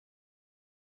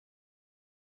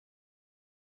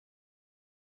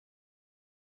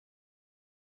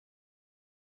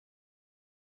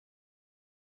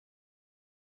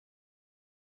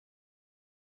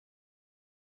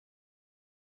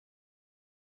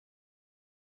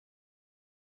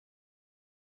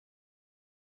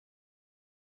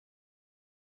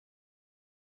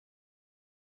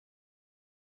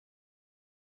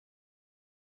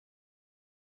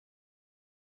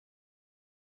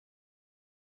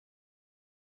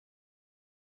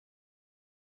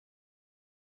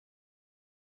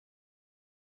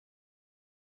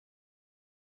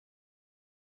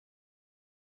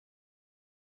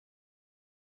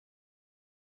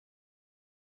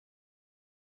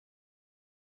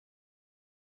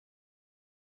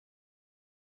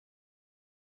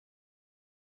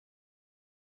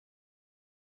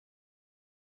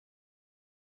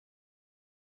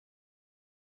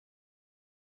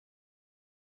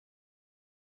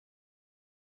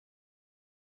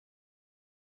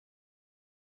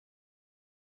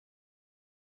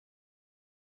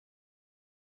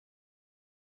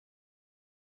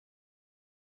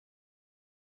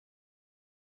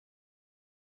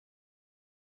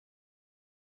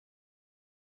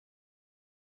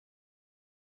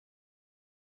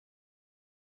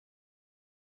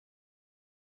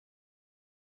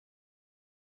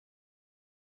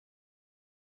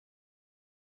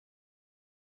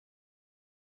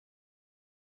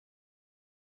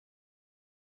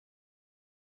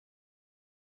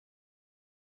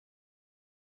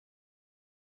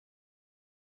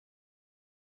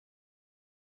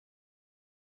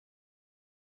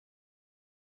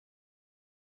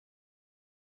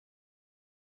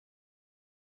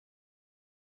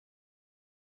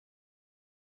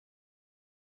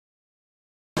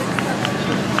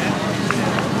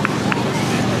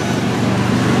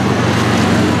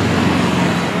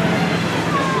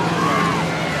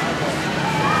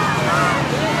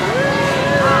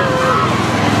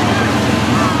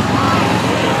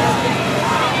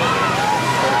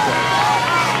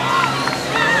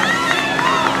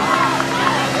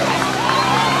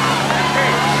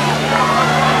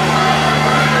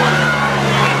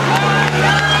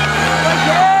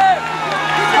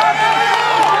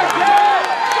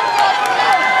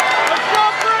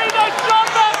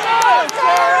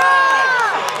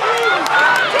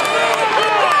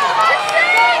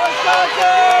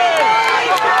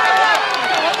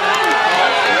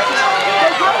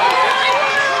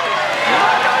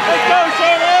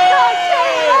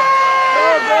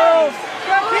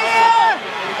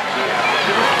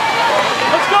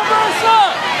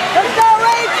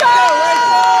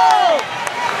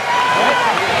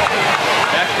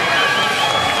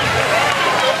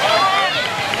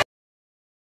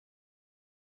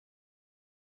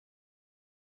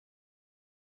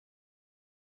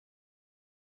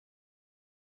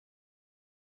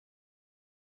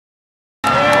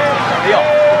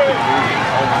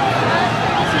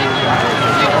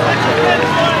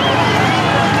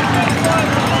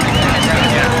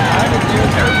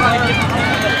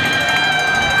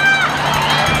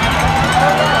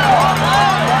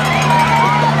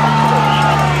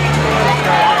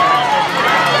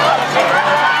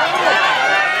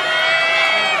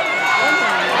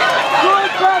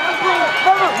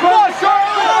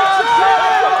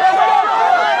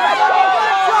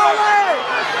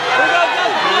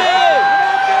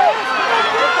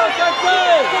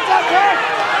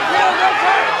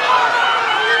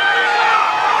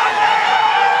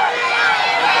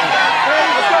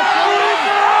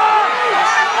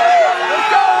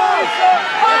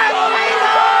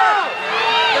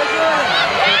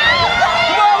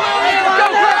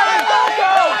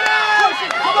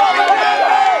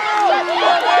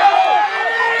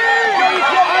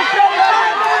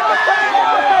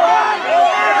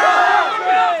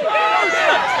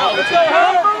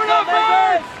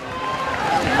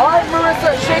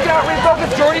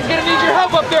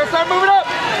up there. Start moving up.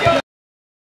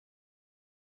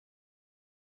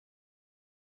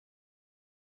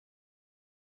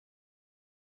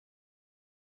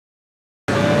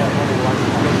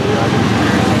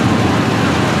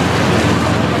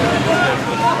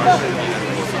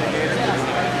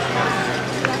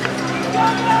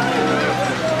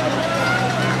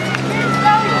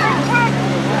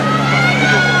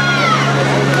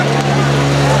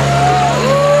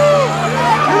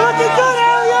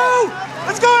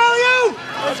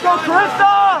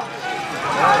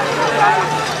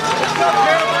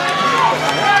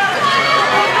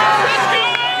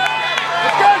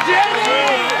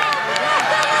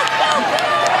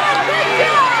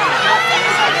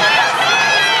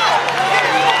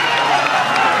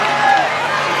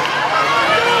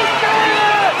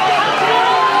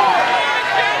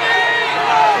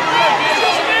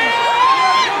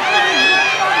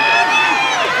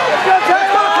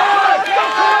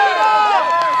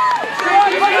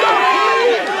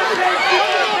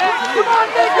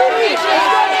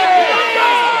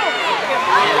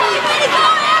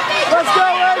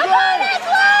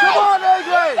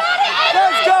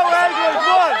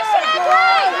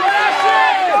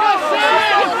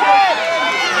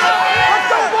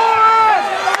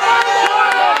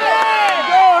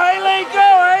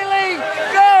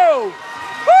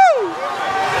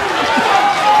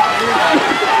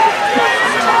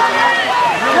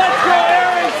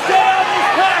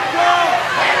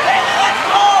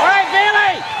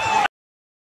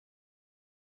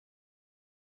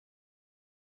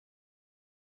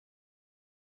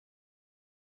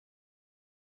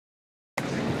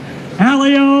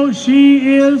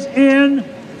 She is in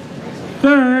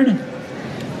third.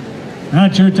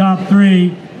 That's her top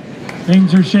three.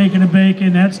 Things are shaking and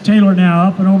baking. That's Taylor now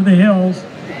up and over the hills.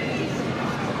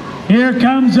 Here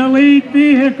comes the lead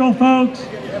vehicle, folks.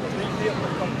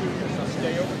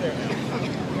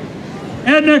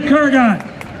 Edna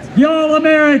Kurgat, the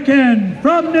All-American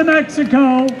from New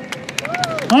Mexico,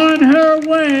 on her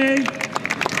way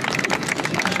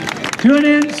to an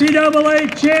NCAA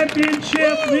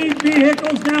championship. Lead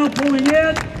vehicles now pulling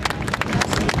in.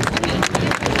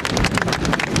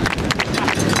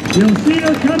 You'll see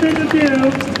her come into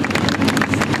view.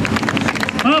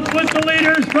 Up with the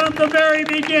leaders from the very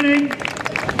beginning.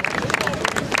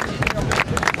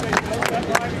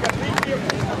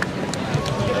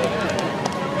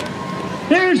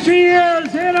 There she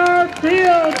is in our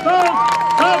field, folks.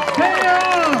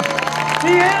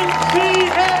 The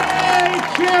NCAA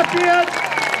champion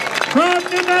from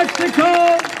New Mexico.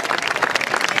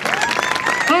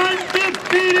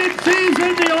 Undefeated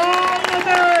season, the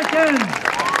All-American,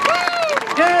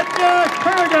 Edna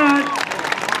Kurgat.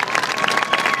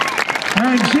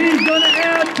 And she's going to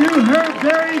add to her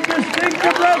very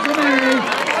distinctive resume,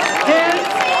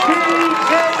 NCAA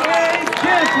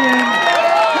champion.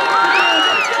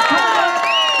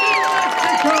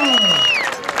 With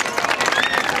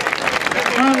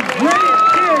a great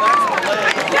kick,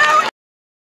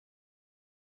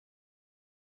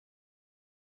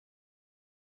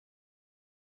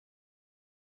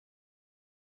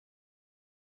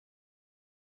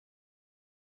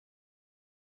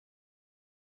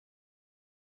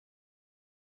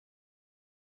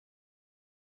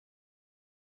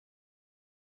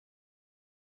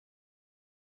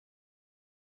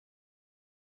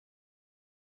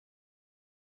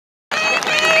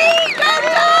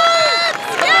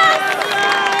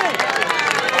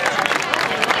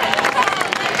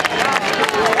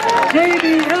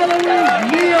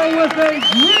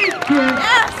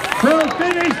 will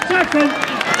finish second.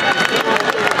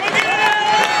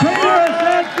 Taylor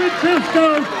San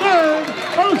Francisco's third.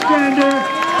 Ostrander,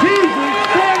 Jesus,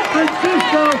 San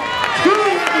Francisco, two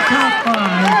in the top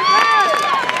five.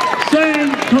 San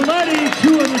Coletti,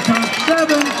 two in the top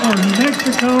seven for New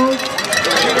Mexico.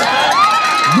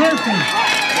 Murphy,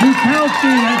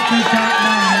 Bukowski, that's the top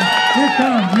nine. Here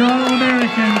comes your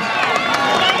All-Americans.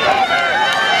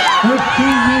 15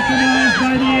 recognized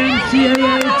by the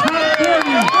NCAA top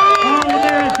 40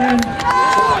 All-Americans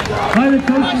by the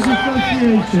Coaches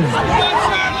Association.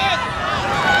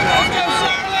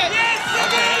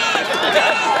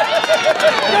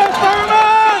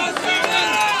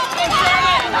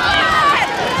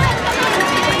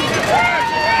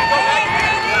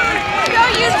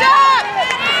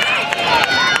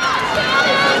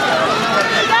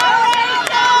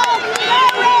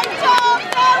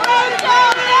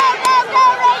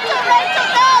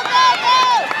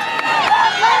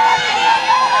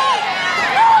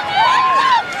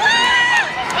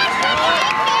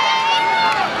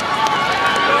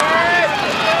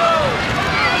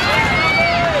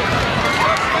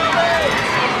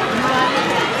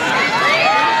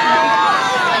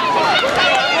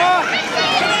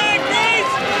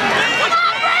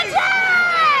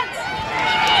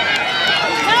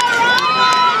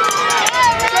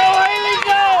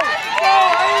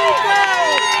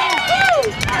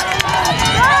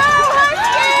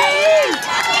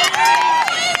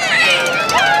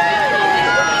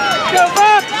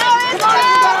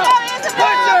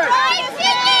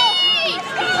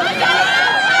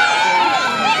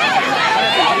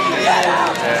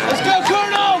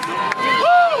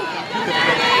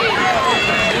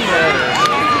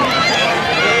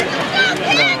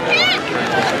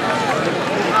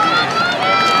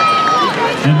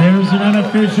 And there's an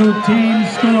unofficial team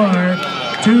score.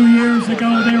 2 years ago,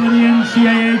 they were the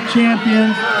NCAA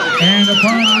champions, and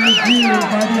upon review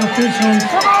by the officials,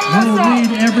 will read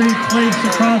every place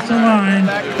across the line.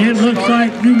 It looks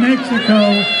like New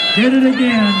Mexico did it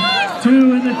again. 2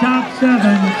 in the top 7.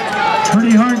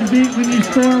 Pretty hard to beat when you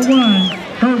score 1.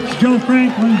 Coach Joe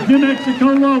Franklin's New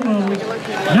Mexico Lobos,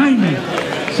 90.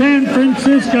 San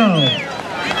Francisco,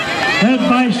 led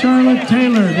by Charlotte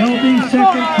Taylor. They'll be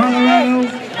second. Colorado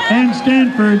and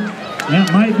Stanford.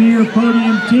 That might be your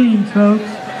podium team, folks.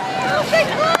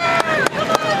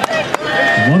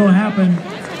 What will happen?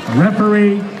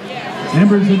 Referee,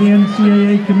 members of the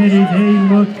NCAA committee,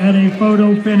 they look at a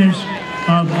photo finish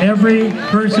of every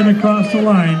person across the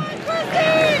line,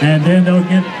 and then they'll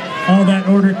get all that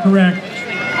order correct.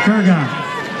 Kurgan,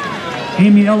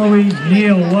 Amy Eloise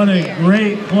Neal, what a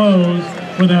great close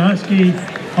for the Husky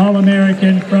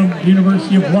All-American from the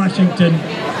University of Washington.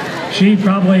 She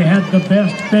probably had the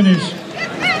best finish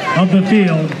of the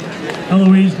field.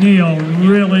 Eloise Neal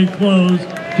really close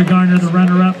to garner the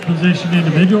runner-up position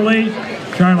individually.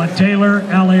 Charlotte Taylor,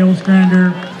 Allie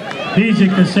Ostrander,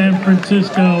 Pizic of San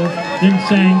Francisco, then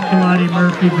sang Kalani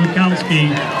Murphy Bukowski.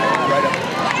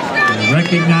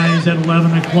 Recognized at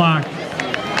 11 o'clock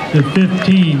the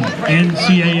 15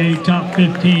 NCAA top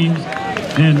 15s.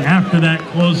 And after that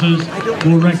closes,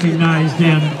 we'll recognize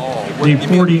then the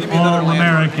 40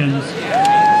 All-Americans.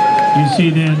 You see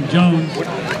then Jones,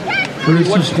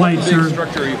 Carissa Schweitzer,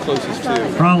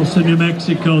 Carlson, New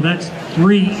Mexico. That's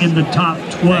 3 in the top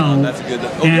 12. That's good.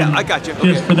 Oh, and yeah, I got you.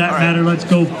 Okay. just for that matter, let's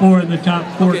go 4 in the top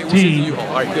 14. Okay, we'll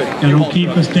all right, good. And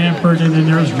O'Keefe Stanford, and then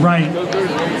there's Wright,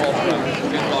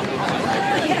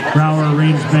 Brower,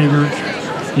 Rainsberger,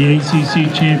 the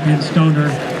ACC champion, Stoner,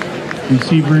 and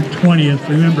Seabird 20th.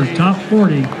 Remember, top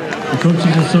 40, the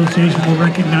Coaches Association will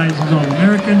recognize as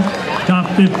All-American. Top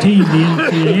 15, the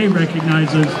NCAA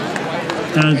recognizes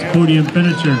as podium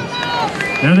finishers.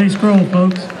 There they scroll,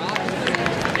 folks.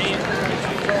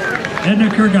 Edna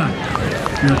Kurgan,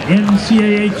 your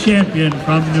NCAA champion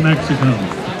from New Mexico.